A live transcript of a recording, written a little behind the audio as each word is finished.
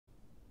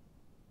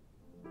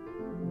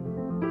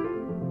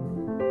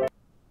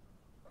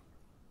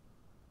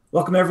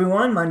Welcome,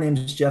 everyone. My name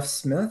is Jeff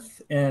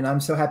Smith, and I'm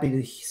so happy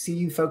to see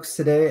you folks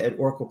today at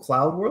Oracle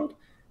CloudWorld.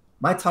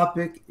 My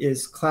topic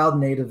is cloud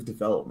native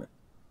development.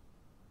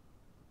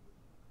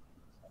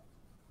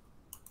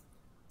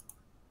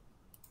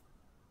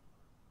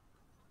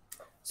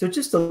 So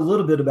just a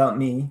little bit about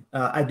me.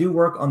 I do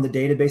work on the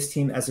database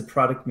team as a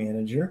product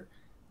manager.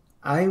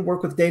 I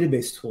work with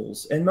database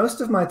tools, and most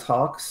of my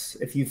talks,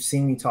 if you've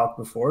seen me talk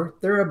before,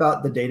 they're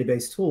about the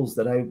database tools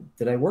that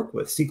I work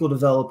with: SQL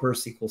Developer,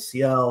 SQL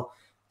CL,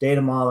 Data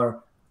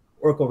Modeler,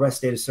 Oracle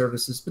REST Data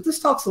Services. But this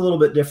talk's a little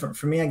bit different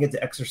for me. I get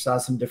to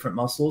exercise some different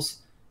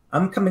muscles.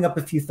 I'm coming up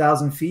a few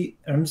thousand feet,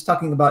 and I'm just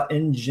talking about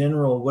in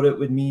general what it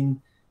would mean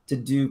to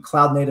do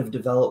cloud native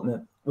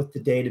development with the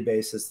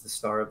database as the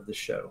star of the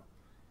show.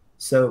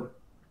 So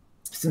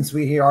since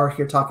we are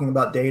here talking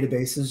about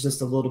databases,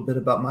 just a little bit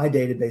about my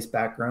database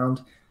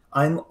background.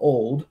 I'm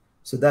old,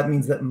 so that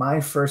means that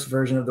my first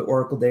version of the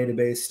Oracle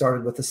database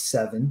started with a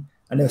 7.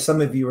 I know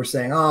some of you were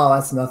saying, oh,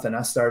 that's nothing.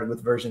 I started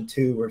with version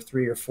 2 or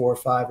 3 or 4 or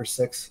 5 or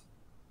 6.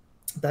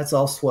 That's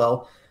all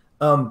swell.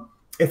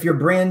 If you're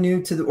brand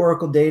new to the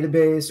Oracle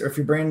database, or if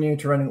you're brand new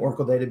to running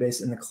Oracle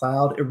database in the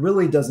cloud, it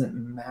really doesn't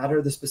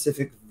matter the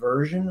specific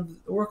version of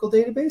the Oracle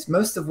database.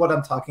 Most of what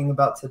I'm talking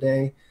about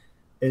today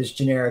is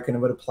generic and it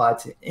would apply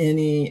to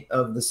any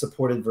of the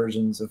supported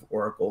versions of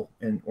Oracle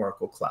in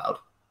Oracle Cloud.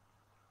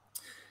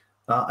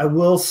 I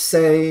will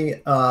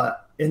say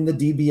in the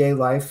DBA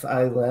life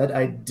I led,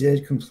 I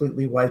did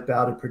completely wipe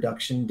out a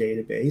production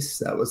database.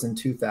 That was in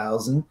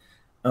 2000.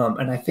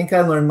 And I think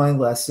I learned my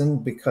lesson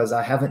because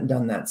I haven't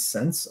done that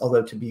since.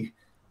 Although, to be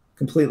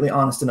completely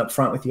honest and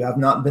upfront with you, I've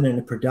not been in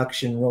a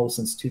production role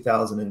since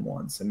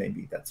 2001. So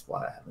maybe that's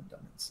why I haven't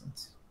done it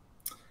since.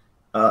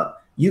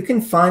 You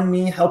can find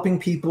me helping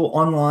people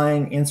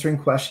online, answering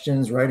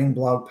questions, writing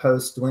blog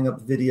posts, doing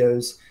up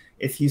videos.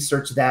 If you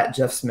search that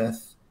Jeff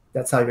Smith,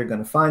 that's how you're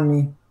going to find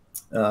me.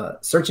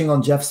 Searching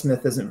on Jeff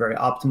Smith isn't very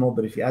optimal,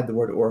 but if you add the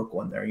word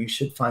Oracle in there, you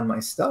should find my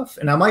stuff.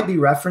 And I might be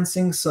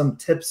referencing some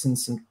tips and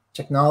some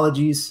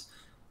technologies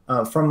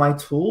from my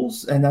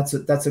tools, and that's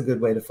a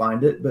good way to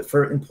find it. But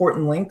for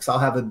important links, I'll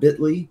have a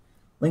bit.ly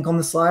link on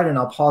the slide, and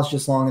I'll pause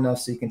just long enough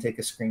so you can take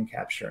a screen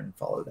capture and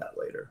follow that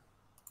later.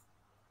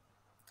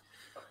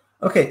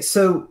 Okay,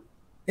 so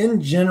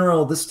in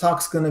general, this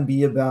talk's going to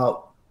be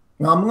about,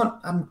 well,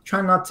 I'm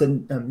trying not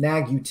to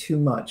nag you too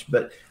much,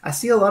 but I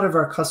see a lot of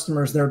our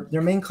customers, their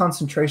main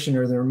concentration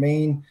or their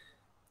main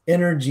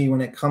energy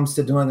when it comes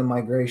to doing a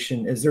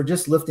migration is they're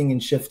just lifting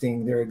and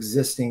shifting their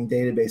existing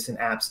database and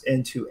apps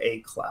into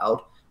a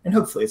cloud. And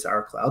hopefully it's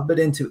our cloud, but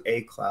into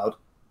a cloud.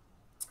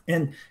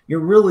 And you're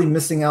really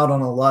missing out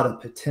on a lot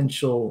of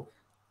potential,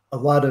 a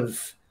lot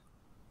of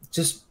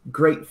just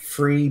great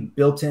free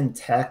built-in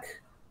tech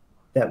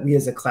that we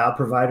as a cloud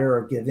provider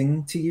are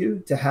giving to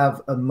you to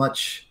have a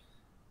much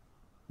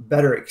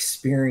better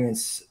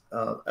experience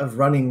of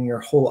running your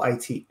whole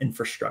IT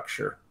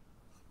infrastructure.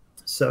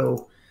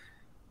 So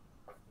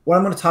what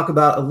I'm going to talk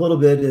about a little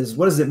bit is,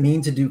 what does it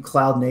mean to do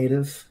cloud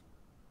native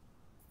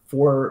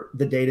for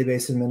the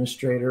database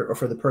administrator or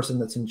for the person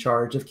that's in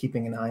charge of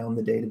keeping an eye on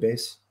the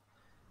database?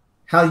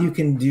 How you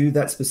can do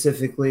that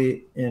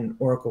specifically in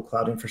Oracle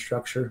Cloud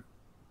Infrastructure.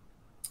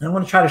 I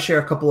want to try to share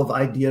a couple of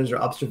ideas or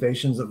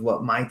observations of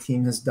what my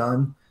team has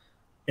done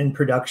in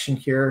production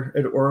here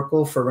at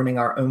Oracle for running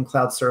our own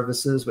cloud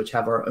services, which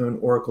have our own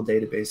Oracle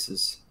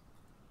databases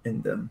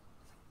in them.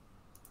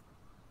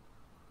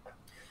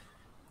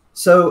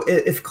 So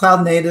if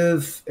cloud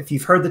native, if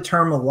you've heard the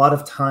term a lot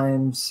of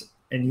times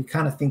and you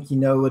kind of think you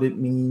know what it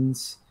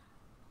means,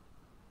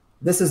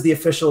 this is the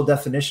official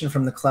definition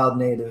from the Cloud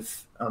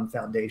Native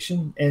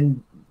Foundation.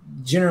 And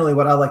generally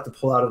what I like to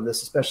pull out of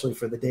this, especially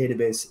for the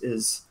database,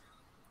 is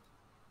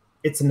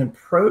it's an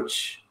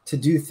approach to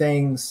do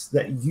things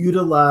that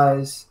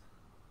utilize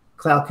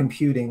cloud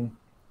computing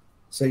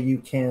so you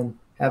can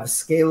have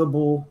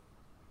scalable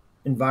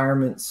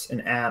environments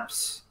and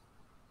apps,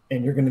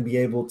 and you're going to be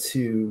able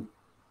to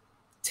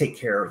take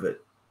care of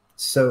it.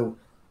 So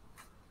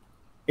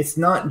it's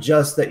not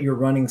just that you're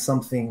running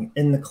something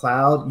in the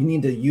cloud. You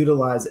need to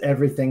utilize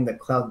everything that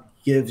cloud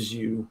gives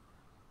you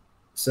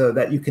so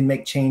that you can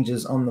make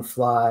changes on the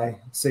fly,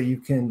 so you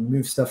can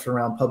move stuff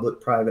around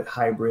public, private,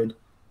 hybrid,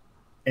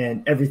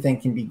 and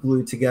everything can be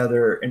glued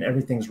together and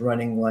everything's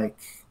running like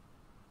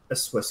a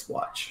Swiss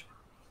watch.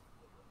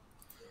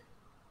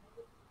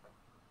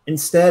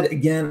 Instead,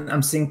 again,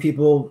 I'm seeing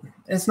people,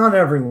 it's not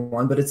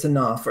everyone, but it's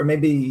enough, or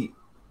maybe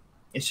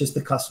it's just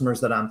the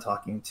customers that I'm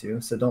talking to.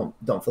 So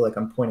don't feel like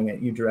I'm pointing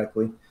at you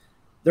directly.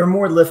 They're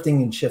more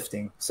lifting and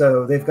shifting.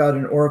 So they've got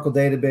an Oracle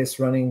database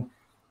running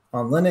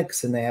on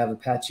Linux, and they have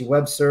Apache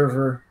web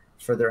server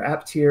for their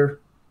app tier.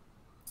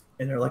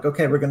 And they're like,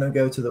 okay, we're going to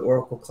go to the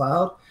Oracle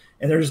Cloud,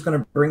 and they're just going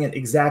to bring it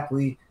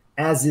exactly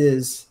as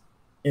is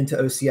into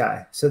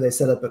OCI. So they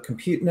set up a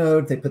compute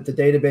node, they put the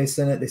database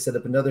in it, they set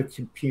up another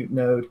compute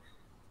node,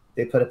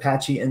 they put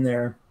Apache in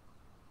there,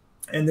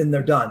 and then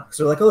they're done.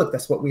 So they're like, oh, look,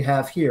 that's what we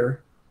have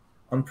here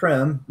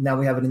on-prem. Now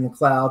we have it in the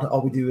cloud.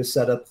 All we do is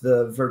set up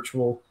the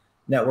virtual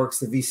networks,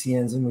 the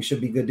VCNs, and we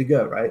should be good to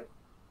go, right?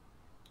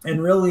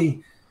 And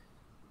really,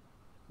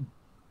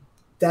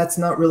 that's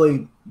not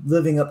really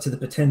living up to the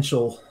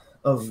potential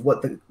of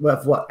what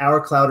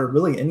our cloud, or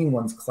really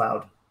anyone's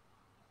cloud,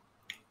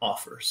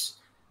 offers.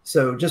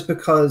 So just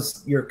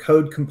because your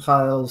code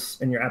compiles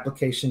in your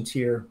application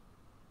tier,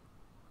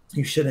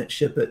 you shouldn't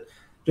ship it.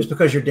 Just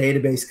because your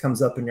database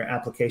comes up and your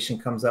application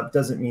comes up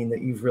doesn't mean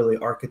that you've really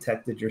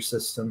architected your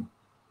system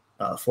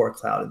for a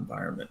cloud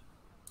environment.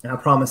 And I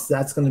promise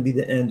that's going to be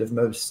the end of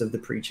most of the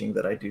preaching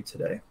that I do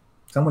today.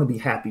 So I'm going to be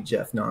happy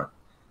Jeff,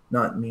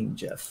 not mean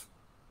Jeff.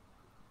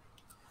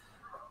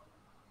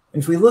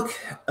 If we look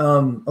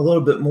a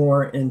little bit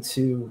more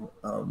into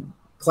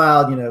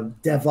cloud,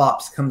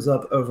 DevOps comes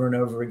up over and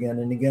over again.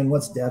 And again,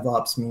 what's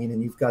DevOps mean?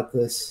 And you've got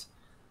this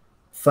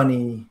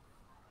funny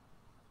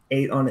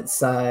 8 on its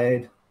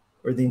side,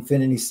 or the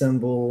infinity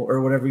symbol,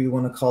 or whatever you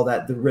want to call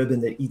that, the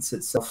ribbon that eats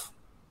itself.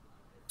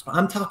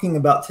 I'm talking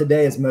about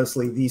today is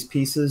mostly these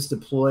pieces: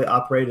 deploy,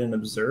 operate, and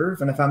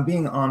observe. And if I'm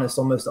being honest,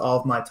 almost all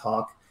of my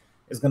talk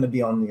is going to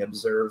be on the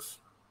observe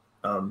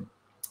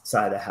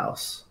side of the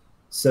house.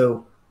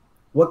 So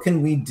what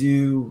can we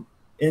do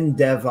in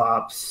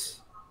DevOps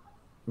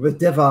with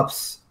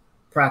DevOps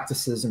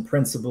practices and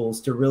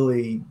principles to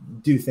really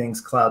do things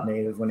cloud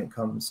native when it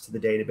comes to the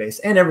database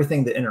and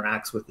everything that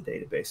interacts with the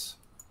database?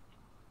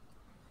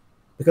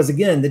 Because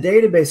again, the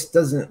database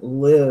doesn't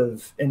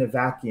live in a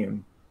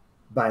vacuum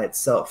by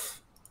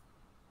itself.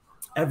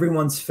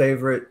 Everyone's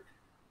favorite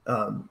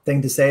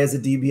thing to say as a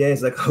DBA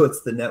is like, oh,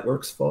 it's the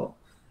network's fault.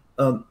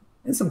 And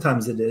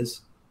sometimes it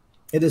is.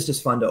 It is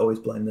just fun to always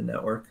blame the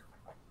network.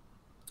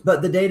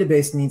 But the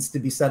database needs to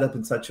be set up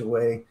in such a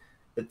way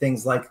that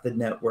things like the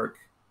network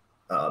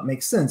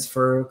make sense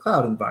for a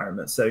cloud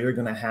environment. So you're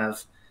going to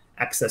have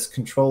access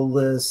control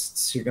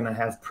lists, you're going to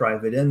have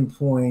private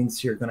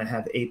endpoints, you're going to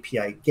have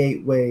API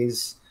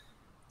gateways,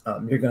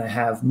 you're going to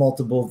have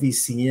multiple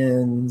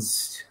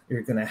VCNs,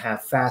 you're going to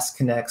have fast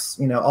connects,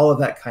 all of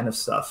that kind of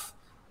stuff.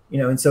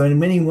 And so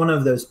in any one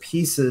of those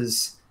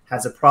pieces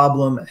has a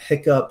problem, a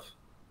hiccup,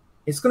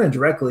 it's going to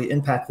directly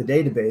impact the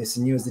database.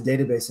 And you as the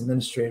database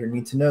administrator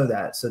need to know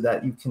that, so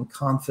that you can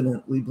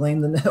confidently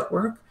blame the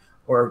network,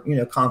 or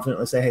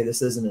confidently say, hey,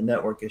 this isn't a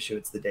network issue,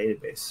 it's the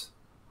database.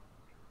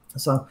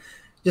 So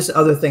just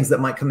other things that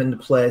might come into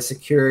play: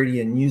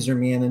 security and user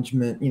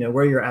management,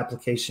 where your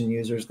application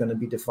user is going to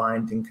be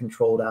defined and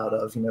controlled out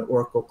of.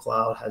 Oracle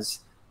Cloud has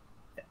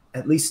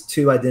at least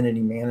 2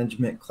 identity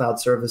management cloud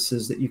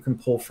services that you can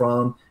pull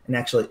from and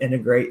actually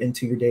integrate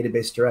into your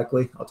database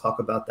directly. I'll talk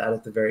about that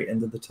at the very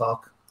end of the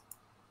talk.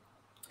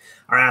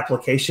 Our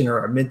application, or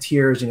our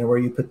mid-tiers, where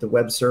you put the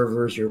web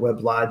servers, your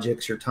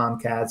WebLogics, your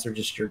Tomcats, or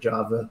just your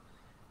Java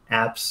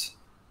apps,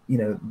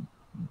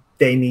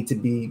 they need to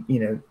be,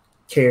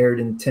 cared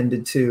and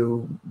tended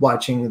to,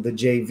 watching the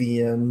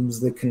JVMs,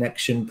 the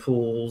connection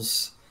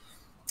pools,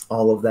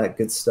 all of that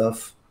good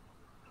stuff.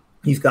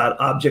 You've got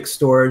object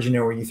storage,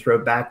 where you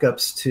throw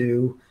backups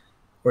to,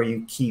 where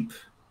you keep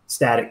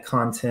static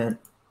content.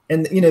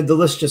 And, the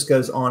list just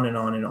goes on and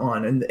on and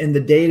on. And the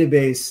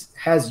database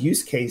has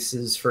use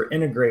cases for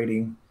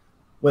integrating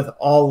with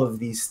all of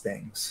these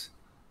things.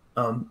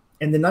 And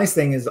the nice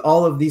thing is,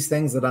 all of these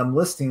things that I'm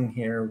listing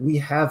here, we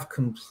have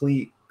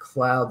complete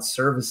cloud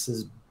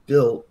services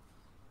built,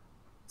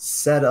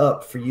 set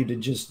up for you to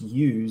just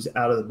use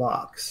out of the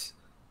box.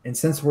 And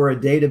since we're a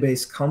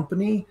database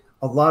company,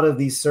 a lot of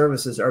these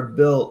services are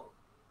built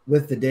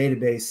with the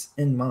database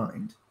in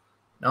mind.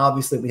 Now,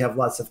 obviously, we have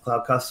lots of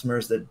cloud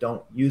customers that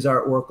don't use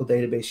our Oracle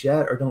database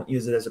yet, or don't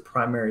use it as a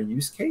primary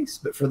use case.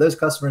 But for those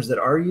customers that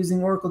are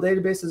using Oracle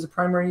database as a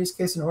primary use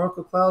case in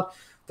Oracle Cloud,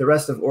 the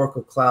rest of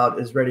Oracle Cloud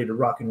is ready to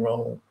rock and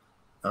roll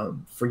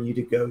for you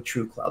to go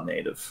true cloud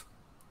native.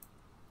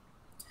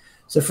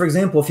 So for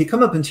example, if you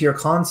come up into your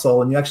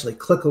console and you actually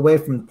click away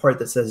from the part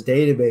that says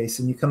database,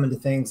 and you come into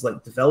things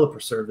like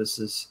developer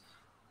services,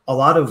 a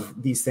lot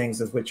of these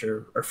things, of which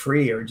are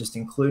free, are just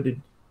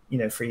included,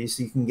 for you,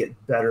 so you can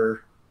get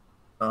better,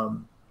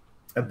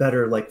 a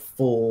better like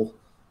full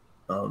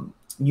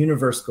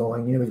universe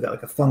going. We've got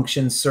like a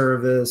function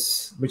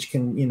service, which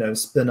can,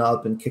 spin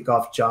up and kick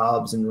off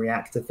jobs and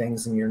react to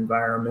things in your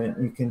environment.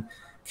 You can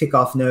kick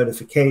off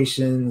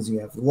notifications. You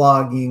have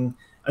logging.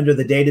 Under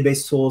the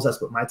database tools,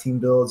 that's what my team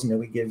builds.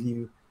 We give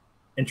you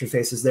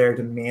interfaces there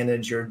to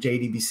manage your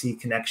JDBC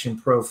connection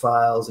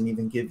profiles, and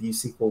even give you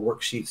SQL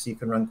worksheets so you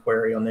can run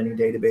query on any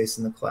database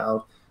in the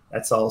cloud.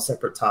 That's all a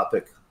separate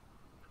topic.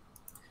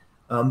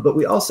 But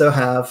we also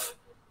have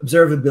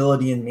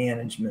observability and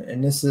management,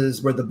 and this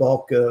is where the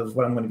bulk of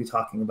what I'm going to be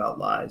talking about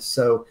lies.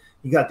 So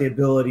you got the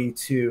ability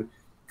to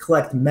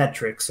collect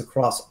metrics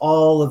across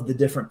all of the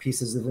different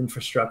pieces of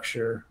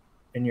infrastructure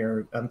in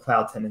your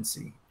cloud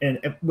tenancy. And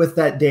with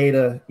that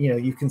data,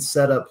 you can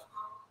set up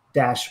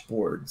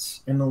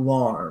dashboards and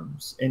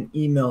alarms and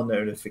email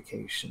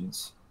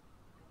notifications.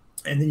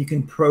 And then you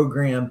can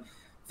program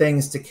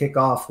things to kick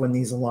off when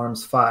these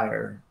alarms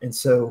fire. And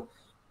so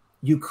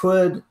you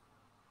could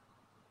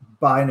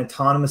buy an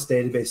autonomous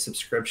database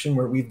subscription,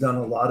 where we've done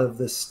a lot of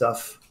this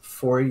stuff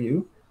for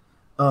you.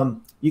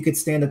 You could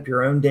stand up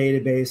your own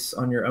database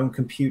on your own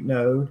compute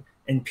node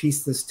and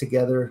piece this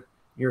together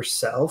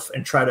yourself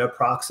and try to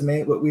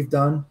approximate what we've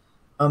done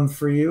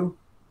for you.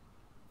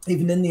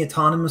 Even in the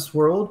autonomous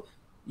world,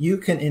 you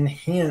can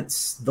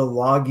enhance the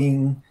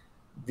logging,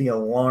 the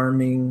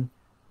alarming,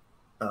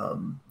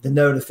 the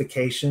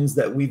notifications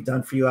that we've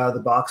done for you out of the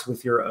box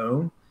with your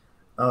own.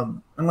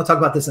 I'm going to talk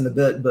about this in a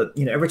bit, but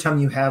every time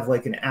you have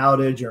like an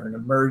outage or an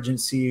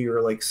emergency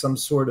or like some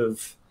sort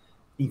of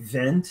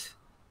event,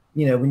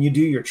 when you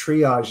do your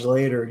triage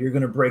later, you're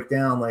going to break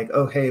down like,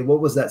 oh, hey,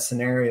 what was that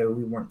scenario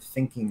we weren't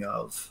thinking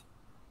of?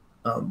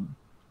 And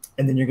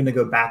then you're going to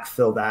go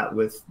backfill that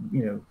with,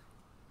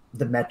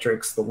 the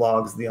metrics, the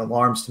logs, the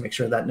alarms to make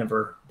sure that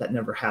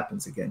never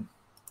happens again.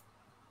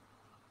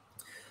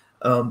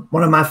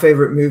 One of my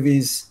favorite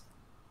movies,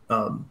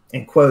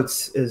 in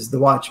quotes, is The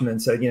Watchmen.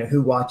 So,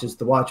 who watches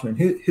The Watchmen?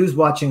 Who's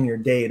watching your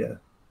data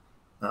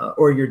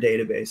or your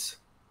database?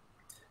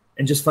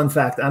 And just fun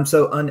fact, I'm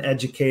so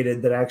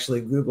uneducated that I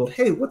actually Googled,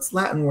 hey, what's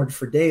Latin word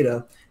for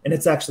data? And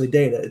it's actually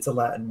data. It's a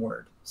Latin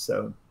word.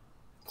 So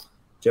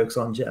joke's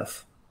on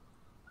Jeff.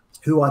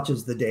 Who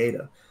watches the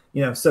data?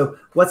 So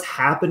what's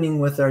happening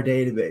with our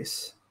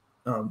database?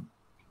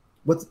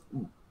 What's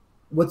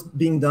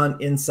being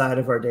done inside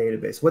of our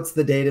database? What's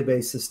the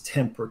database's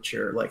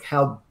temperature? Like,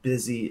 how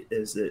busy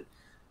is it?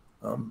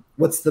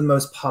 What's the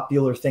most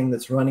popular thing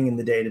that's running in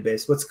the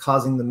database? What's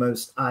causing the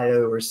most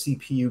IO or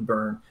CPU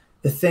burn?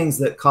 The things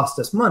that cost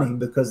us money,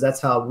 because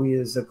that's how we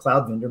as a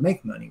cloud vendor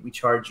make money. We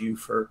charge you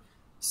for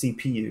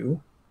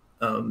CPU.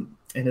 And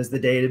as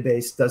the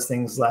database does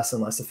things less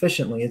and less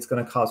efficiently, it's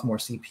going to cause more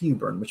CPU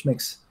burn, which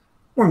makes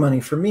more money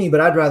for me. But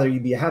I'd rather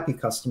you be a happy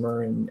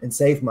customer and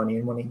save money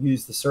and want to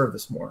use the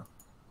service more.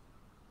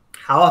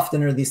 How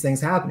often are these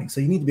things happening?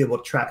 So you need to be able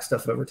to track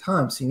stuff over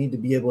time. So you need to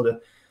be able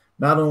to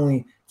not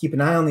only keep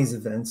an eye on these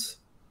events,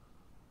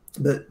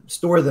 but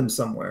store them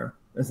somewhere.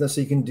 And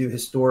so you can do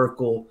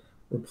historical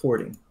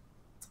reporting.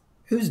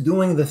 Who's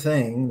doing the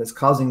thing that's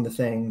causing the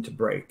thing to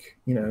break?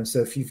 So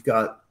if you've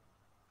got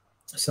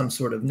some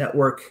sort of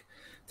network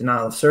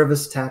denial of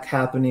service attack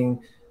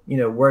happening,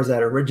 where's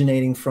that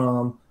originating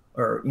from?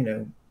 Or,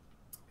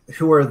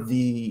 who are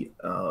the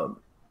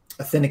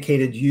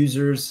authenticated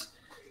users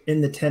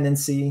in the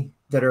tenancy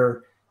that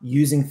are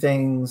using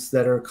things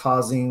that are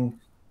causing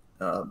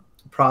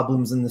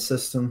problems in the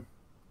system?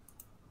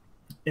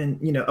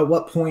 And, at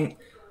what point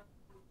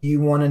you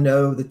want to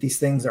know that these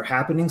things are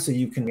happening so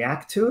you can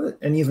react to it?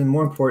 And even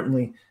more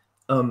importantly,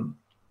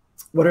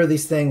 what are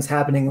these things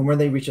happening and when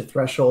they reach a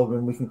threshold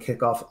when we can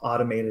kick off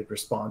automated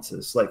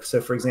responses? Like,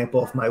 so for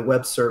example, if my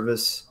web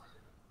service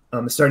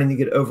is starting to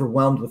get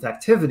overwhelmed with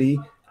activity,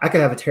 I could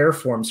have a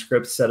Terraform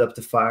script set up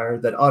to fire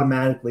that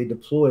automatically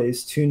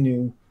deploys 2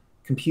 new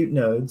compute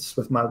nodes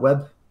with my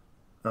web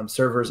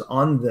servers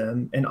on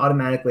them and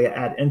automatically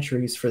add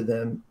entries for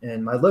them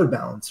in my load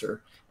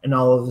balancer. And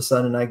all of a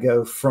sudden I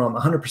go from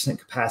 100%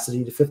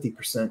 capacity to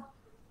 50%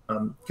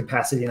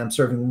 capacity, and I'm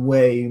serving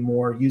way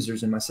more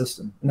users in my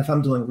system. And if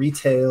I'm doing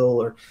retail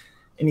or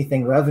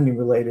anything revenue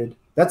related,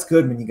 that's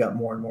good when you got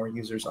more and more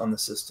users on the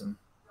system.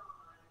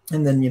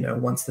 And then,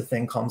 once the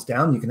thing calms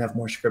down, you can have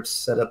more scripts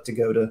set up to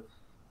go to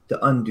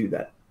undo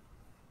that.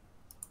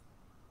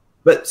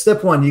 But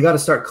step one, you got to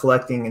start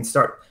collecting and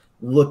start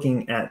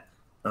looking at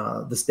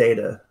this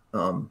data,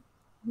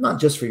 not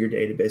just for your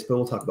database, but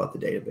we'll talk about the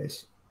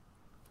database.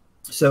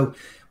 So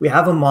we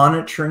have a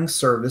monitoring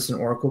service in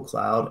Oracle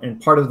Cloud,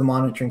 and part of the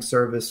monitoring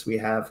service, we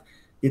have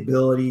the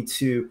ability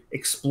to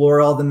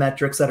explore all the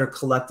metrics that are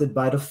collected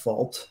by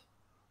default.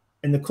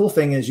 And the cool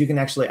thing is you can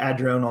actually add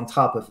your own on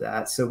top of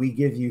that. So we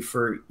give you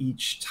for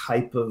each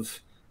type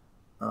of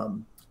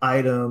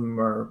item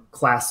or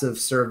class of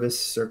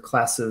service or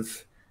class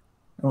of,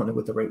 I don't know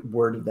what the right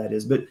word of that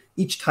is, but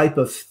each type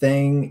of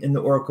thing in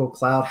the Oracle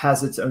Cloud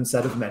has its own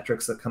set of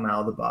metrics that come out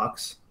of the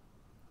box.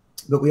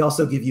 But we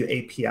also give you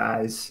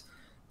APIs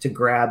to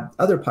grab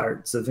other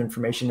parts of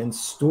information and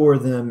store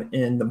them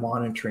in the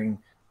monitoring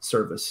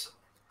service.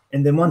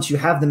 And then once you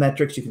have the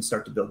metrics, you can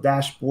start to build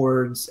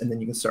dashboards, and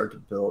then you can start to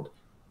build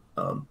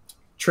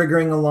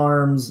triggering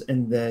alarms,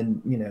 and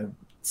then,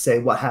 say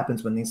what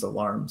happens when these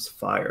alarms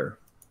fire.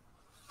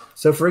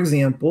 So for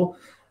example,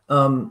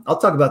 I'll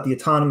talk about the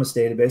autonomous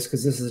database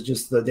because this is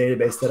just the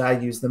database that I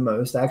use the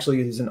most. I actually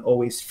use an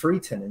always free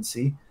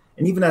tenancy.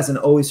 And even as an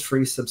always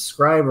free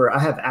subscriber, I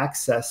have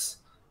access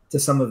to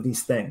some of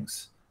these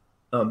things.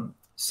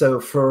 So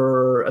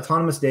for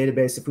autonomous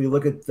database, if we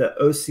look at the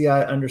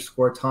OCI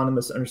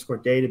 _autonomous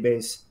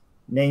 _database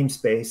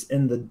namespace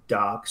in the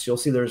docs, you'll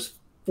see there's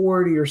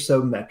 40 or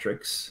so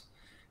metrics.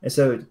 And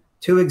so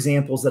 2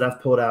 examples that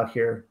I've pulled out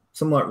here,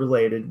 somewhat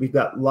related. We've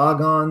got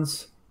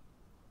logons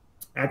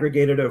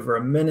aggregated over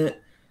a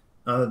minute,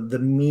 the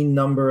mean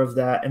number of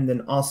that, and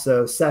then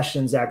also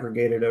sessions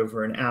aggregated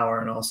over an hour,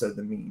 and also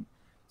the mean.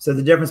 So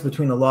the difference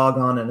between a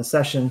logon and a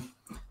session,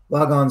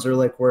 logons are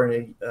like where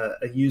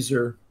a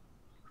user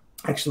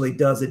actually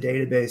does a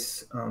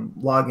database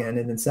login,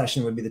 and then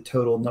session would be the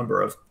total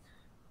number of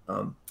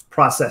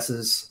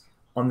processes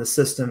on the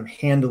system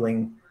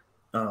handling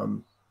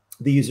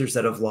the users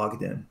that have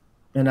logged in.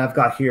 And I've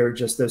got here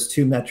just those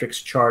 2 metrics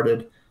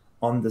charted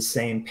on the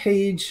same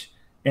page.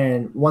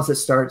 And once it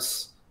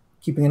starts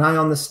keeping an eye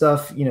on this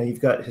stuff, you've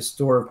got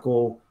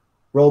historical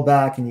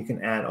rollback, and you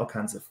can add all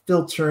kinds of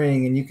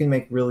filtering, and you can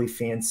make really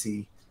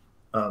fancy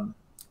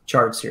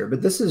charts here.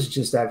 But this is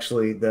just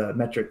actually the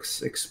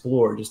metrics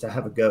explorer, just to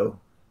have a go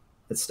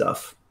at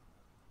stuff.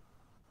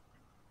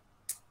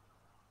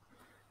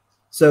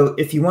 So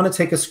if you want to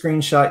take a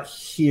screenshot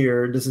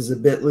here, this is a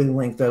bit.ly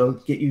link that'll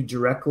get you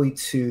directly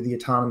to the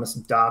autonomous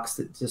docs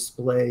that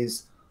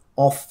displays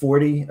all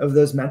 40 of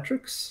those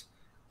metrics.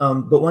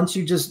 But once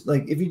you just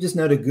if you just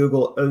know to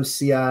Google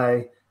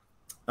OCI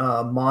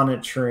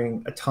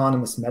monitoring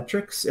autonomous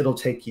metrics, it'll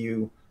take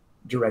you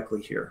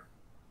directly here.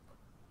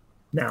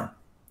 Now,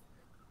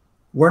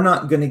 we're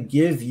not going to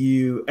give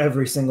you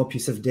every single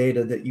piece of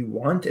data that you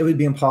want. It would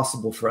be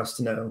impossible for us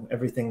to know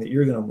everything that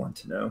you're going to want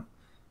to know.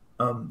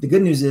 The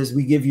good news is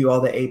we give you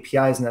all the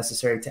APIs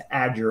necessary to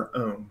add your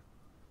own.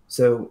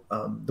 So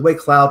the way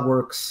cloud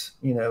works,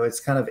 it's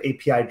kind of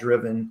API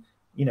driven.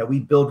 We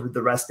build with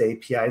the REST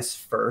APIs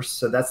first.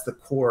 So that's the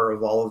core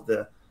of all of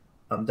the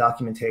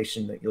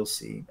documentation that you'll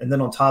see. And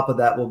then on top of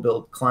that, we'll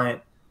build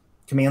client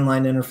command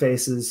line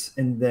interfaces.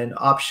 And then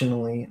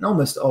optionally, and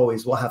almost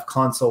always, we'll have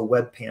console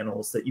web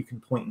panels that you can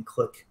point and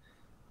click.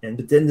 And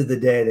at the end of the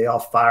day, they all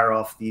fire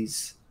off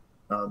these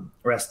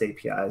REST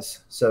APIs.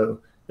 So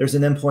there's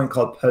an endpoint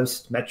called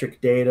post metric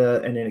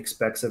data, and it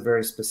expects a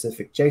very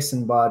specific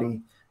JSON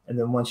body. And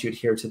then once you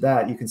adhere to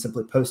that, you can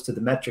simply post to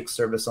the metric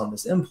service on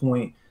this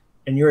endpoint,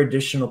 and your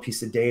additional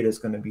piece of data is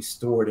going to be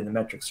stored in the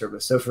metric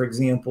service. So for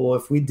example,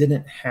 if we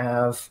didn't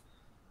have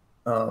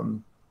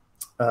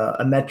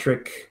a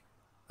metric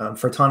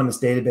for autonomous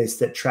database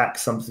that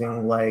tracks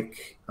something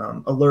like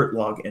alert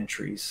log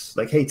entries,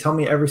 like, hey, tell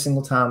me every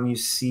single time you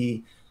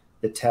see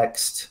the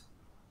text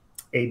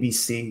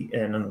ABC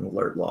in an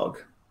alert log.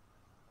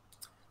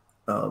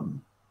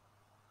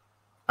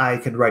 I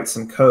could write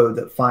some code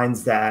that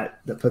finds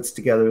that puts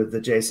together the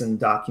JSON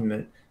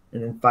document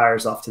and then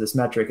fires off to this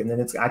metric. And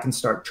then I can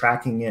start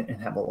tracking it and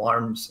have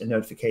alarms and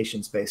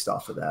notifications based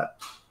off of that.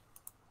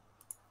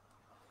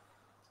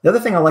 The other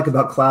thing I like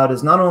about cloud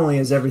is not only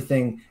is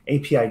everything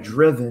API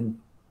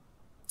driven,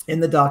 in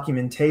the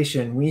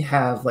documentation, we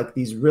have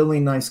these really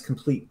nice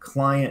complete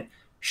client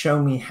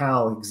show me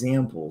how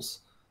examples.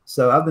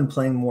 So I've been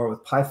playing more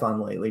with Python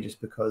lately just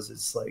because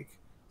it's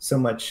so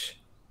much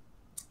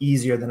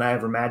easier than I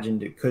ever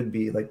imagined it could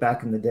be.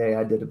 Back in the day,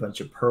 I did a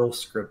bunch of Perl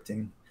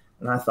scripting,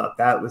 and I thought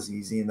that was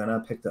easy. And then I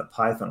picked up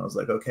Python. I was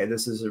like, okay,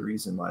 this is a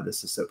reason why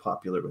this is so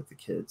popular with the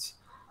kids.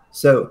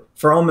 So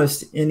for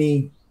almost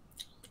any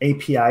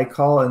API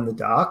call in the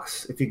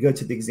docs, if you go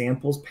to the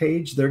examples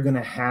page, they're going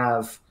to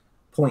have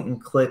point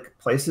and click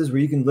places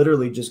where you can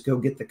literally just go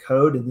get the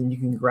code, and then you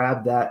can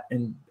grab that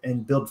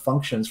and build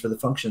functions for the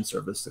function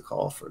service to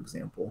call, for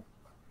example.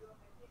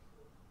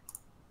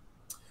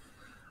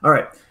 All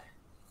right.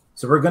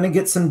 So we're going to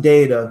get some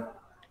data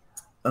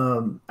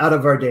out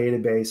of our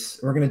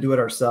database. We're going to do it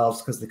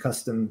ourselves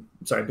because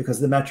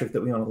the metric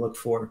that we want to look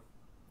for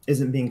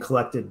isn't being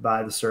collected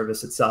by the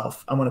service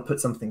itself. I want to put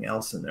something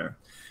else in there.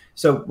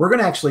 So we're going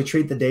to actually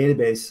treat the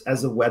database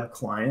as a web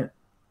client.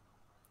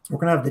 We're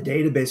going to have the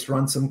database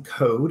run some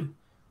code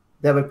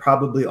that would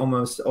probably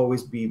almost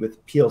always be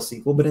with PL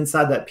SQL, but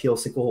inside that PL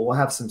SQL, we'll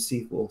have some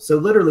SQL. So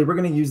literally, we're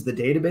going to use the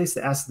database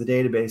to ask the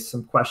database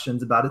some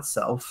questions about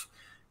itself,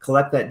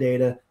 collect that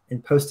data,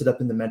 and post it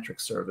up in the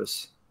metric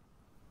service.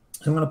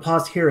 So I'm going to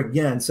pause here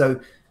again. So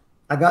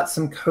I got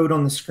some code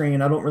on the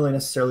screen. I don't really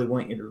necessarily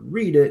want you to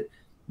read it,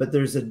 but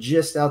there's a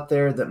gist out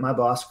there that my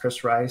boss,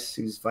 Chris Rice,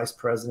 who's vice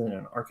president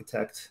and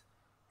architect,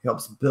 who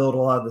helps build a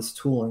lot of this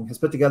tooling, has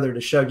put together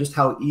to show just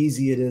how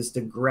easy it is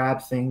to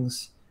grab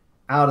things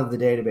out of the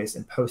database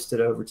and post it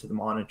over to the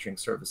monitoring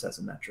service as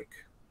a metric.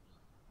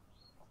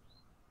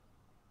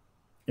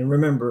 And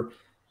remember,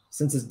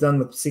 since it's done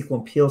with SQL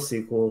and PL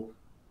SQL,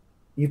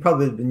 you've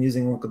probably been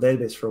using Oracle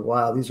Database for a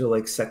while. These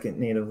are second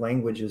native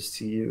languages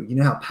to you. You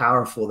know how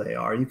powerful they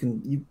are.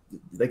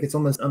 It's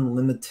almost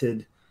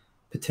unlimited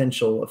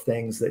potential of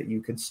things that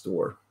you could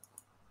store.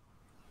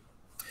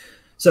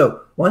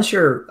 So once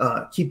you're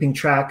keeping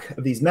track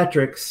of these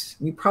metrics,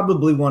 you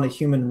probably want a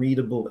human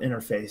readable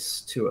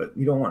interface to it.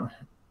 You don't want,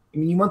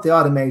 you want the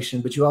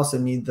automation, but you also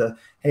need the,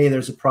 hey,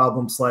 there's a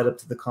problem, slide up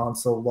to the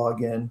console,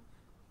 log in,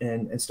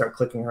 and start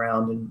clicking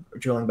around and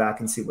drilling back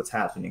and see what's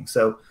happening.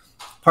 So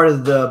part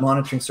of the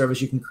monitoring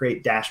service, you can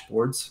create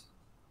dashboards.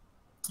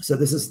 So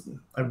this is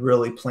a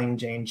really plain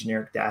Jane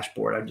generic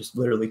dashboard. I just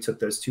literally took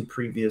those two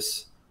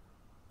previous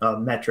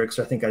metrics.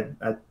 I think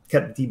I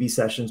kept DB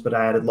sessions, but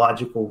I added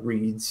logical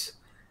reads,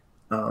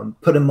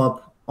 put them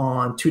up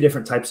on two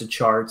different types of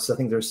charts. I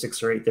think there's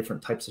 6 or 8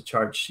 different types of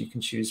charts you can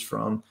choose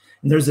from.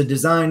 And there's a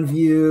design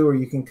view, or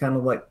you can kind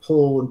of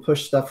pull and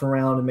push stuff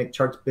around and make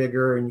charts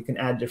bigger, and you can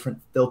add different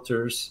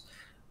filters.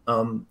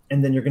 And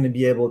then you're going to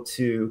be able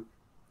to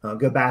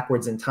go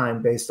backwards in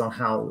time based on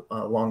how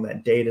long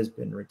that data has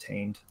been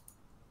retained.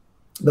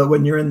 But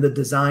when you're in the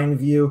design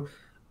view,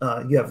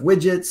 you have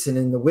widgets, and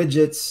in the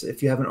widgets,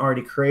 if you haven't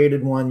already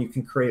created one, you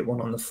can create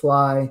one on the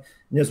fly.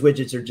 And those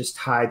widgets are just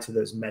tied to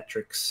those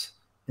metrics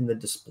in the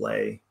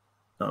display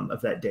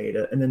of that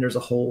data. And then there's a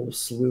whole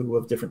slew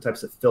of different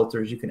types of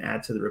filters you can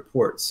add to the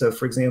report. So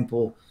for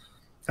example,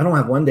 I don't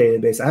have one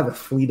database, I have a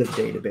fleet of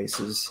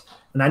databases,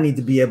 and I need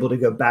to be able to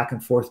go back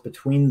and forth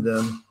between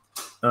them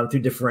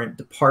through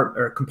different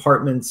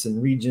compartments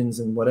and regions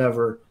and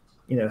whatever.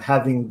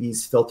 Having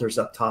these filters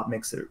up top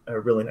makes it a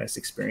really nice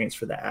experience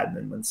for the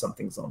admin when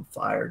something's on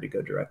fire to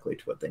go directly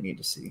to what they need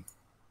to see.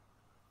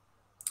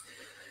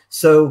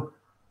 So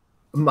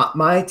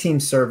my team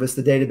service,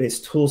 the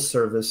database tools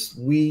service,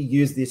 we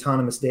use the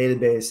autonomous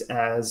database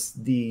as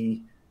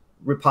the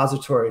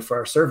repository for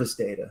our service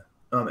data.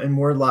 And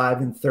we're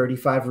live in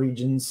 35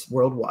 regions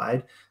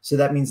worldwide. So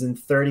that means in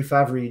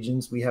 35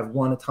 regions, we have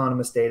one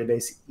autonomous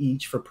database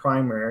each for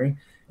primary.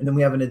 And then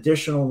we have an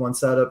additional one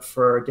set up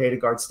for data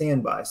guard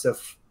standby. So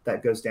if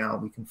that goes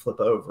down, we can flip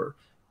over.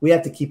 We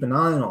have to keep an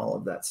eye on all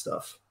of that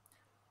stuff.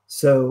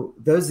 So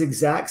those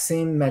exact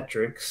same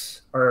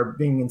metrics are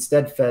being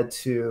instead fed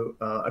to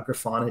a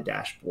Grafana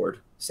dashboard.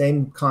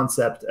 Same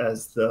concept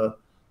as the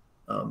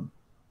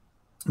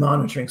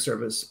monitoring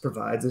service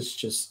provides. It's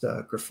just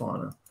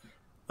Grafana.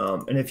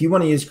 And if you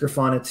want to use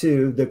Grafana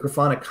too, the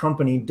Grafana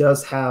company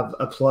does have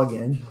a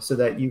plugin so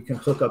that you can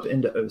hook up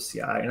into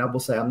OCI. And I will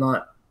say I'm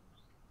not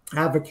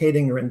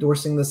advocating or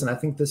endorsing this, and I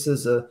think this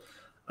is a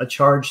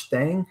charged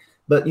thing.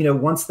 But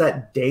once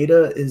that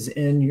data is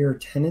in your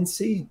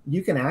tenancy,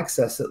 you can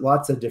access it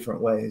lots of different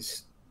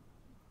ways.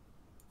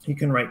 You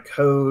can write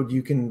code,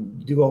 you can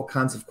do all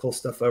kinds of cool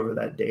stuff over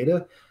that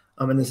data.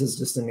 And this is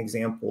just an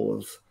example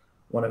of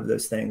one of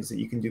those things that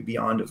you can do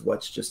beyond of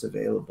what's just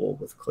available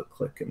with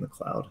click in the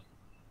cloud.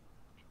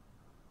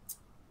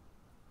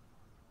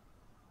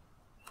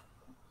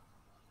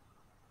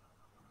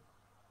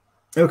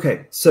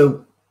 Okay,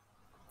 so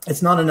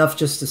it's not enough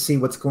just to see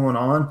what's going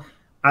on.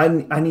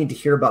 I need to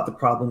hear about the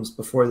problems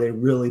before they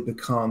really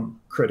become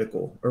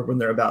critical, or when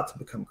they're about to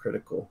become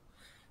critical.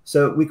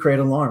 So we create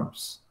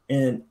alarms.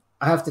 And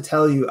I have to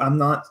tell you, I'm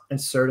not a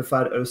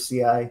certified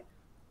OCI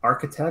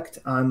architect.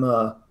 I'm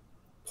a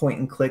point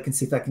and click and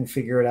see if I can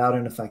figure it out.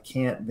 And if I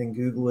can't, then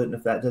Google it. And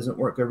if that doesn't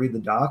work, go read the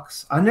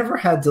docs. I never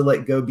had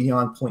to go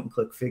beyond point and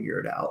click, figure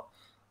it out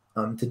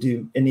to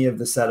do any of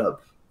the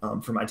setup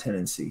for my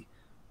tenancy.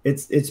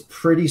 It's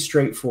pretty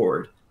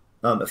straightforward.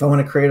 If I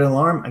want to create an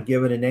alarm, I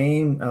give it a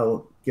name,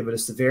 I'll give it a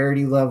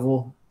severity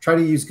level, try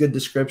to use good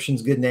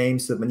descriptions, good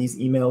names, so when these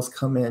emails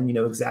come in, you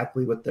know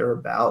exactly what they're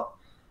about.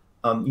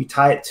 You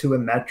tie it to a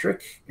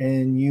metric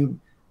and you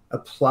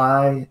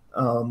apply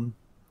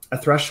a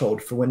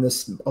threshold for when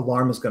this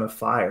alarm is going to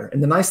fire.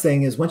 And the nice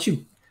thing is once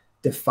you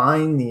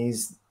define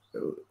these,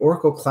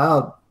 Oracle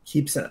Cloud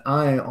keeps an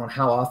eye on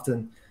how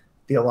often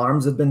the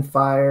alarms have been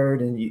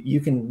fired, and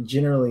you can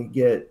generally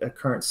get a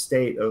current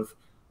state of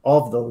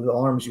all of the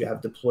alarms you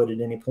have deployed at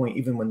any point,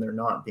 even when they're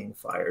not being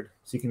fired.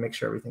 So you can make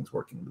sure everything's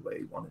working the way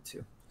you want it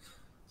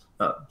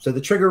to. So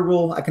the trigger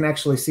rule, I can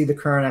actually see the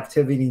current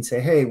activity and say,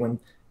 hey, when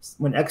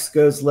X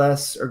goes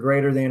less or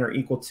greater than or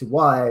equal to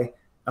Y,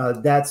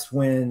 that's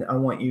when I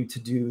want you to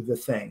do the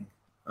thing.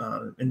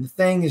 And the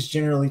thing is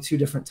generally two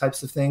different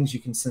types of things. You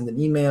can send an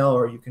email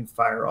or you can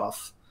fire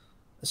off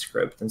a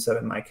script. And so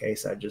in my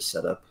case, I just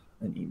set up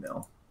an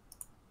email.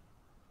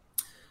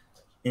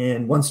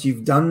 And once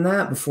you've done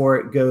that, before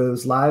it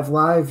goes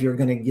live, you're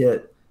going to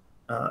get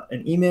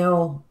an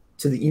email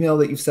to the email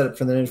that you've set up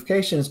for the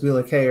notification. It's going to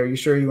be like, hey, are you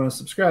sure you want to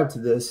subscribe to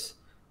this?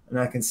 And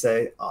I can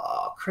say,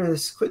 oh,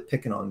 Chris, quit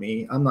picking on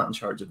me. I'm not in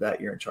charge of that.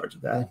 You're in charge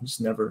of that.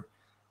 Just never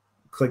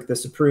click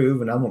this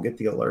approve and I won't get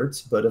the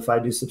alerts. But if I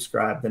do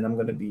subscribe, then I'm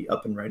going to be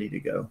up and ready to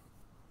go.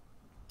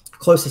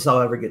 Closest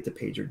I'll ever get to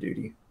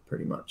PagerDuty,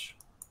 pretty much.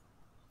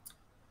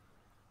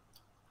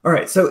 All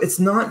right, so it's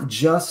not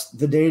just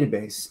the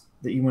database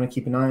that you want to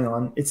keep an eye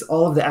on. It's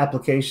all of the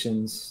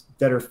applications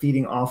that are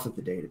feeding off of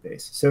the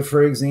database. So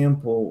for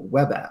example,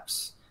 web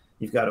apps.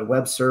 You've got a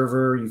web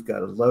server, you've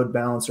got a load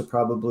balancer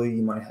probably,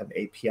 you might have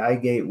API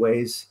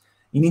gateways.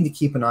 You need to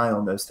keep an eye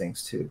on those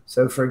things too.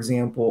 So for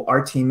example,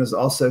 our team is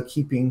also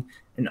keeping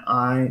an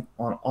eye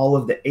on all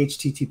of the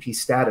HTTP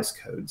status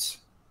codes.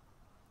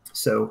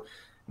 So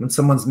when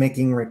someone's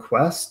making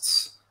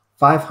requests,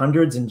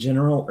 500s in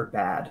general are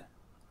bad.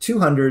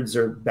 200s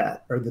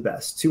are the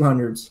best.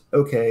 200s,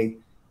 okay,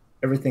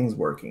 everything's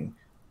working.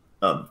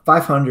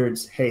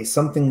 500s, hey,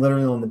 something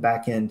literally on the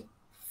back end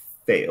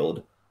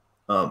failed.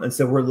 And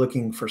so we're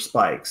looking for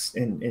spikes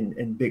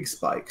and big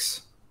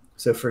spikes.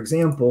 So for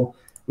example,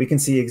 we can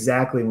see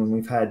exactly when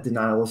we've had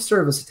denial of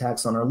service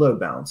attacks on our load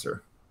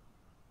balancer.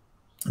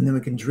 And then we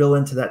can drill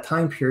into that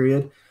time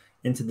period,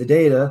 into the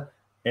data,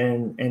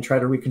 and try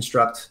to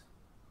reconstruct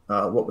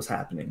what was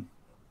happening.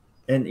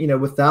 And you know,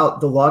 without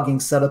the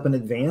logging set up in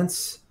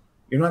advance,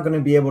 you're not going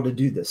to be able to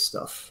do this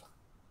stuff.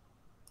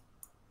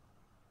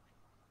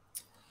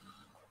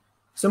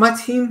 So my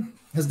team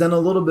has done a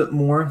little bit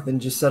more than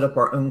just set up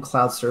our own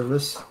cloud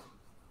service.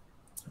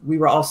 We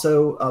were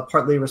also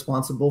partly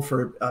responsible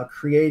for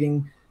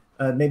creating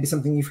maybe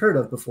something you've heard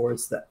of before.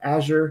 It's the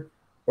Azure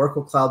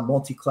Oracle Cloud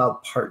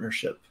Multi-Cloud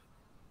Partnership.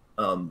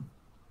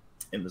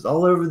 It was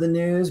all over the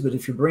news, but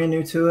if you're brand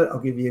new to it, I'll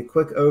give you a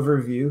quick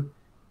overview.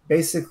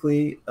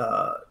 basically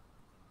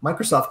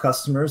Microsoft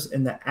customers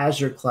in the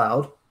Azure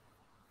cloud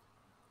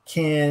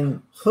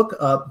can hook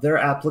up their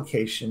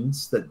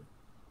applications that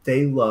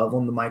they love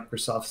on the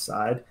Microsoft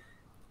side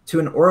to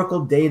an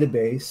Oracle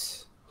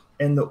database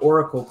in the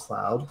Oracle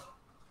cloud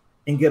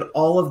and get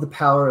all of the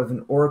power of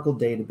an Oracle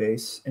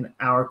database in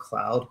our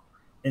cloud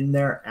in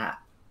their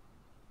app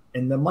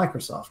in the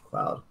Microsoft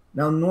cloud.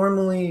 Now,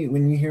 normally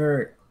when you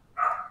hear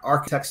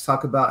architects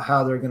talk about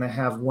how they're going to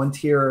have one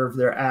tier of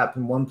their app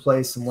in one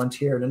place and one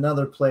tier in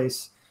another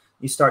place,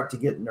 you start to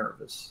get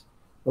nervous.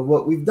 But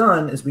what we've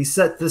done is we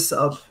set this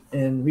up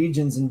in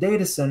regions and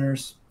data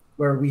centers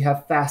where we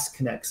have fast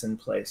connects in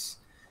place.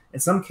 In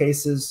some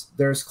cases,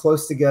 they're as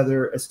close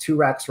together as 2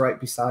 racks right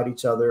beside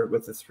each other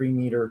with a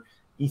 3-meter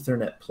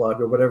Ethernet plug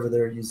or whatever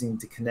they're using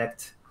to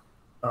connect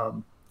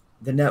the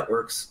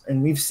networks.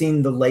 And we've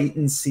seen the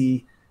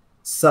latency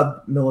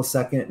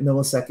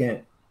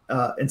millisecond.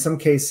 In some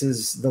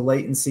cases, the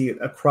latency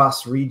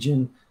across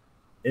region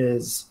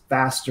is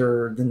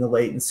faster than the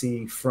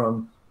latency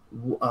from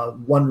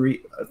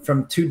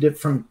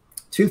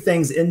two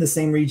things in the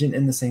same region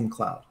in the same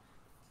cloud.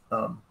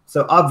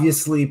 So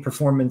obviously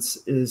performance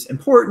is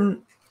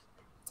important,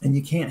 and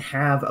you can't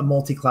have a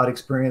multi-cloud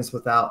experience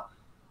without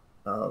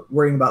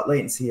worrying about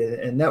latency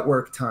and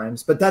network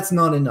times, but that's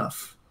not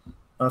enough.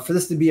 For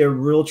this to be a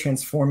real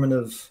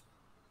transformative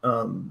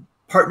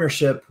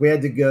partnership, we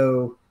had to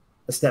go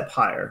a step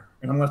higher.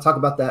 And I'm going to talk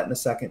about that in a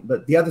second.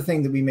 But the other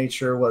thing that we made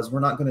sure was we're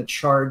not going to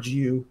charge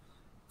you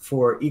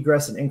for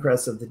egress and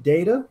ingress of the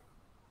data.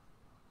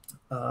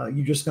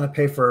 You're just going to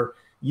pay for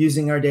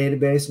using our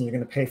database, and you're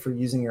going to pay for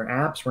using your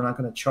apps. We're not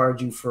going to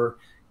charge you for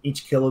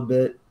each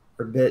kilobit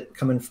or bit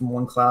coming from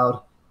one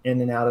cloud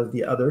in and out of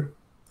the other.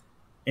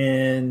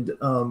 And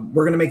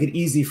we're going to make it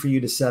easy for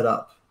you to set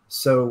up.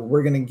 So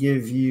we're going to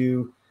give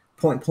you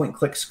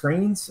point-click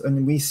screens,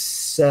 and we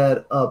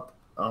set up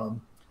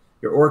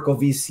your Oracle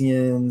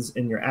VCNs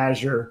and your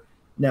Azure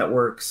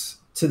networks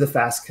to the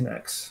fast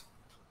connects.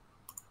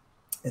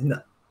 And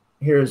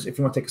here's, if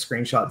you want to take a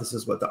screenshot, this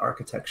is what the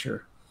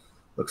architecture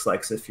looks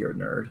like, so if you're a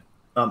nerd.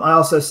 I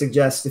also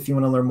suggest, if you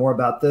want to learn more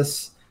about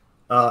this,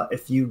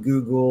 if you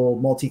Google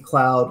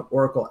multi-cloud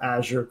Oracle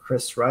Azure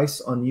Chris Rice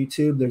on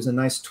YouTube, there's a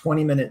nice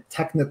 20-minute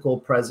technical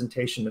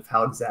presentation of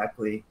how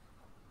exactly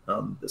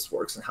this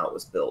works and how it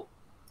was built.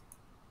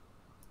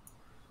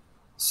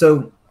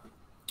 So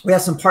we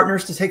had some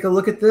partners to take a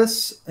look at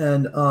this,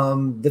 and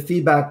the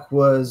feedback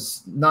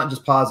was not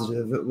just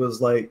positive, it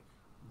was like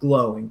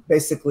glowing,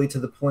 basically to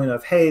the point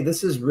of, hey,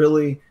 this is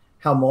really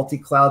how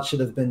multi-cloud should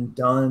have been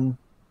done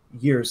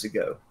years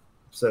ago.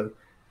 So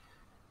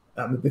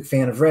I'm a big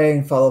fan of Ray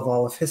and follow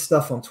all of his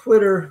stuff on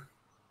Twitter.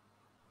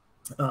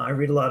 I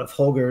read a lot of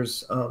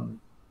Holger's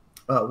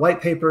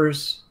white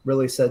papers,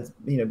 really said,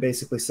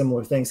 basically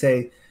similar things.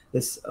 Hey,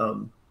 this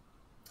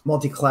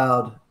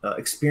multi-cloud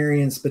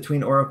experience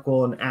between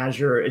Oracle and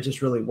Azure, it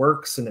just really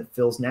works and it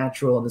feels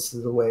natural, and this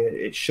is the way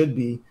it should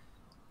be.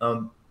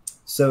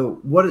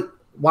 So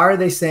why are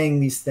they saying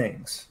these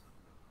things?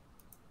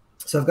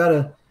 So I've got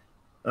a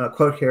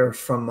quote here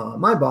from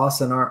my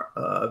boss and our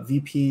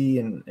VP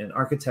and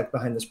architect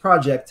behind this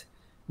project.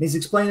 And he's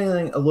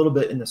explaining a little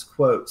bit in this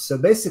quote. So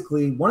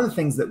basically, one of the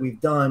things that we've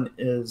done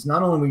is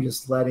not only are we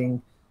just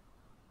letting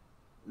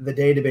the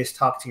database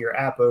talk to your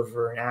app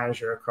over in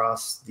Azure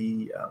across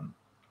the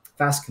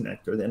Fast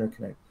Connect or the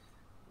Interconnect,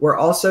 we're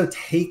also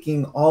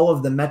taking all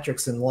of the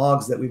metrics and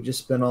logs that we've just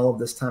spent all of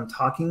this time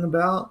talking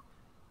about,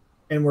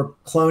 and we're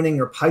cloning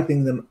or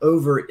piping them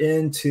over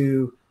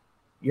into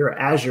your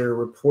Azure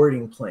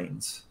reporting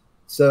planes.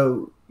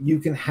 So you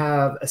can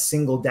have a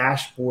single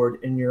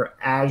dashboard in your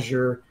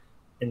Azure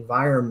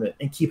environment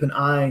and keep an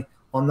eye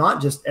on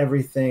not just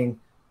everything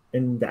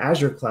in the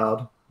Azure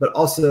cloud, but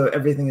also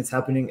everything that's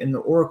happening in the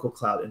Oracle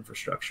cloud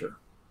infrastructure.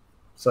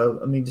 So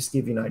let me just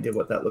give you an idea of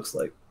what that looks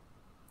like.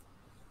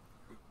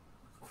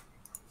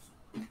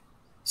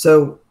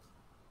 So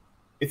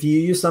if you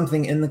use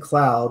something in the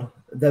cloud,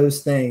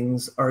 those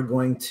things are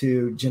going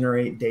to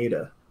generate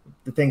data.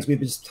 The things we've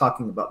been just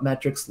talking about,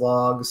 metrics,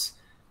 logs,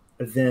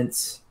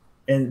 events,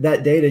 and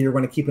that data you're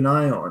going to keep an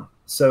eye on.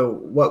 So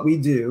what we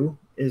do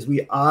is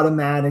we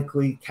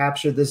automatically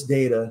capture this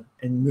data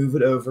and move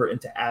it over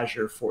into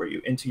Azure for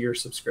you, into your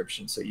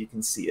subscription, so you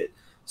can see it.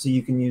 So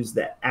you can use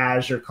the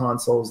Azure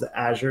consoles, the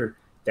Azure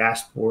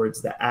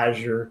dashboards, the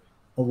Azure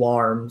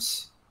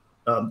alarms,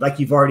 like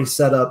you've already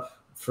set up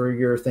for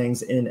your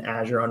things in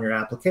Azure on your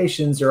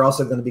applications. They're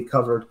also going to be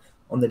covered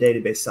on the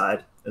database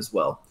side as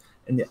well.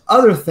 And the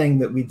other thing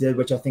that we did,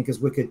 which I think is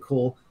wicked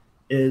cool,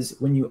 is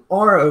when you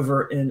are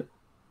over in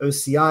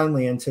OCI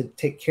land to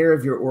take care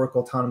of your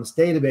Oracle Autonomous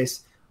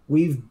Database,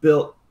 we've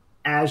built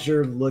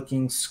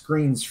Azure-looking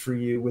screens for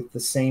you with the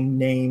same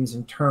names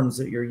and terms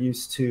that you're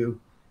used to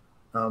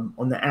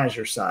on the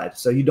Azure side.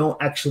 So you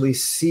don't actually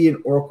see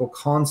an Oracle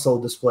console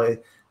display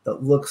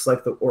that looks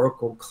like the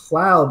Oracle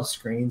Cloud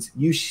screens.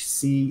 You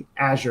see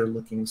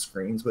Azure-looking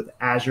screens with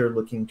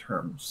Azure-looking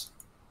terms.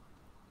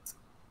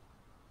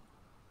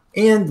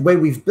 And the way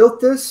we've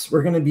built this,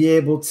 we're going to be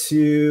able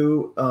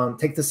to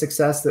take the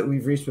success that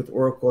we've reached with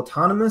Oracle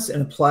Autonomous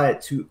and apply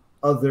it to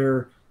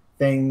other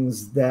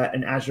things that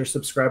an Azure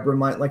subscriber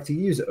might like to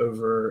use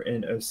over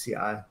in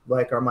OCI,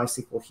 like our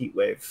MySQL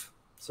HeatWave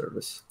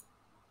service.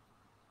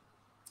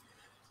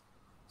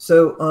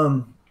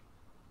 So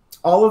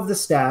all of the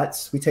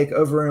stats we take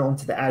over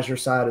onto the Azure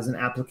side as an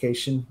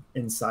application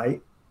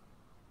insight.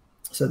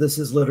 So this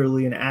is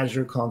literally an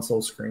Azure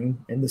console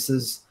screen, and this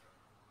is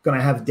going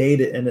to have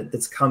data in it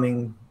that's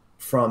coming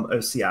from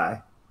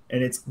OCI,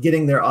 and it's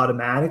getting there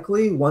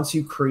automatically. Once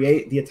you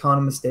create the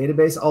autonomous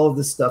database, all of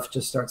this stuff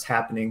just starts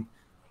happening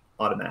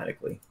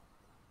automatically.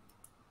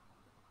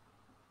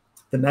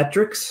 The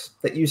metrics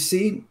that you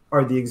see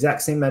are the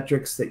exact same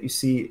metrics that you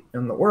see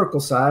on the Oracle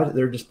side.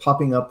 They're just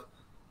popping up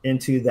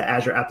into the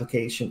Azure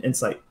Application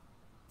Insight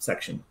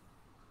section.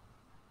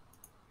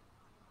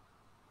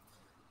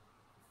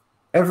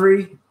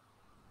 Every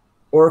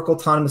Oracle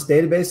Autonomous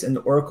Database in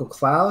the Oracle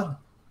Cloud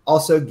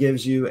also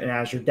gives you an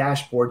Azure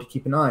dashboard to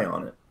keep an eye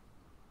on it.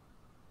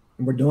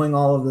 And we're doing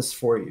all of this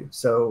for you.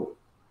 So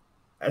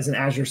as an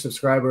Azure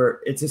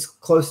subscriber, it's as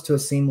close to a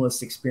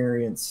seamless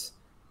experience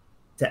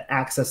to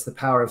access the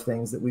power of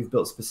things that we've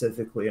built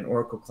specifically in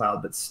Oracle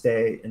Cloud that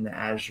stay in the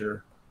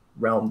Azure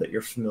realm that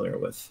you're familiar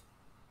with.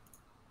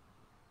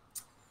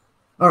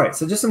 All right,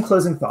 so just some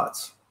closing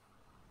thoughts.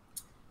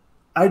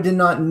 I did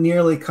not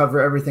nearly cover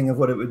everything of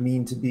what it would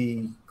mean to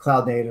be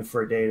cloud native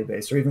for a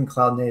database or even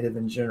cloud native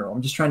in general.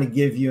 I'm just trying to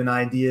give you an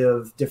idea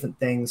of different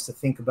things to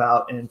think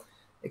about and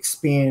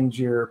expand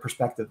your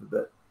perspective a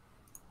bit.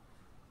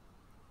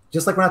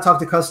 Just like when I talk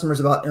to customers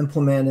about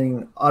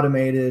implementing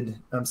automated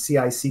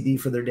CI/CD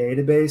for their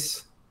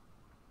database,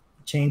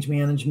 change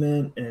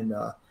management, and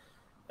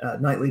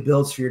nightly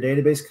builds for your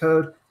database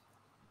code,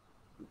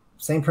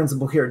 same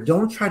principle here.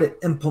 Don't try to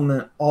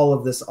implement all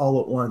of this all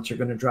at once. You're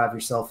going to drive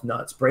yourself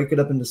nuts. Break it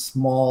up into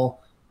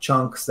small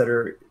chunks that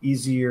are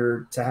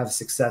easier to have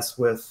success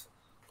with.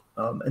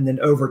 And then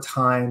over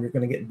time, you're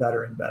going to get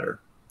better and better.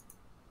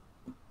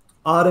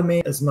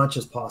 Automate as much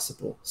as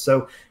possible.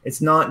 So it's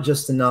not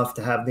just enough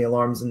to have the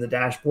alarms in the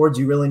dashboards.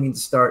 You really need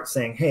to start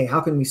saying, hey, how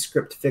can we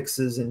script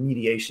fixes and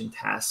mediation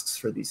tasks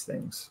for these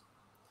things?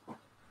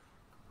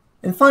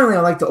 And finally,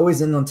 I like to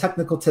always end on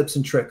technical tips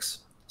and tricks.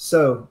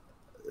 So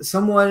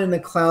somewhat in a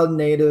cloud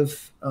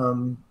native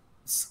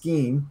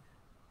scheme,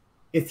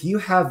 if you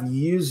have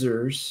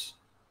users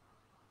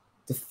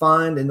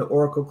defined in the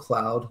Oracle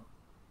Cloud,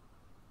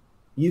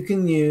 you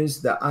can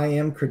use the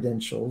IAM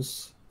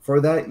credentials for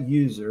that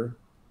user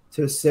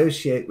to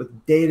associate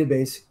with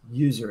database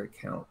user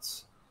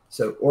accounts.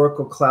 So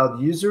Oracle Cloud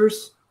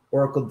users,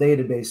 Oracle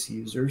database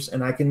users,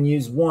 and I can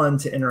use one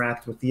to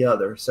interact with the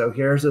other. So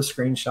here's a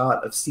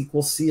screenshot of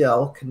SQL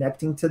CL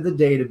connecting to the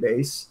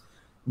database,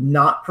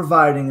 not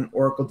providing an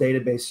Oracle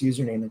database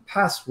username and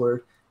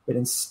password, but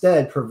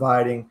instead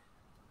providing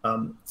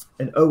an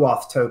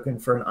OAuth token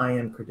for an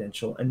IAM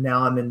credential. And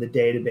now I'm in the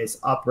database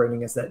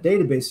operating as that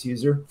database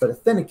user, but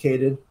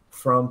authenticated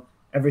from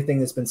everything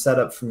that's been set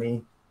up for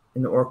me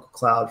in the Oracle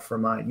Cloud for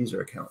my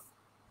user account.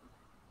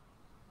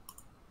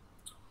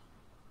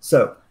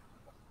 So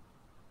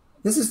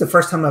this is the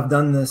first time I've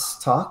done this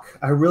talk.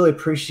 I really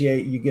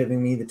appreciate you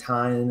giving me the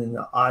time and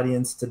the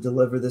audience to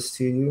deliver this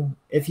to you.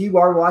 If you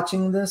are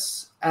watching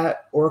this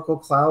at Oracle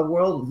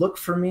CloudWorld, look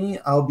for me.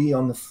 I'll be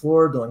on the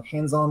floor doing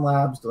hands-on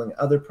labs, doing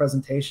other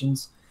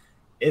presentations.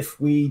 If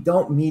we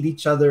don't meet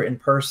each other in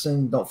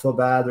person, don't feel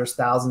bad. There's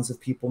thousands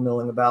of people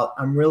milling about.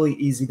 I'm really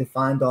easy to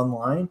find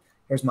online.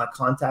 Here's my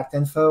contact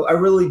info. I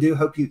really do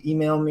hope you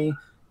email me.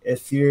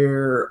 If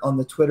you're on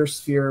the Twitter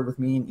sphere with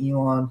me and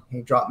Elon,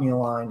 hey, drop me a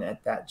line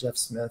at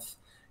 @JeffSmith.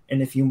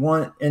 And if you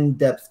want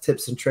in-depth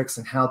tips and tricks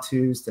and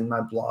how-tos, then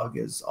my blog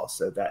is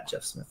also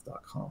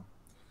thatjeffsmith.com.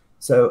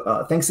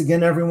 So thanks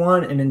again,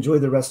 everyone, and enjoy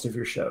the rest of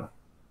your show.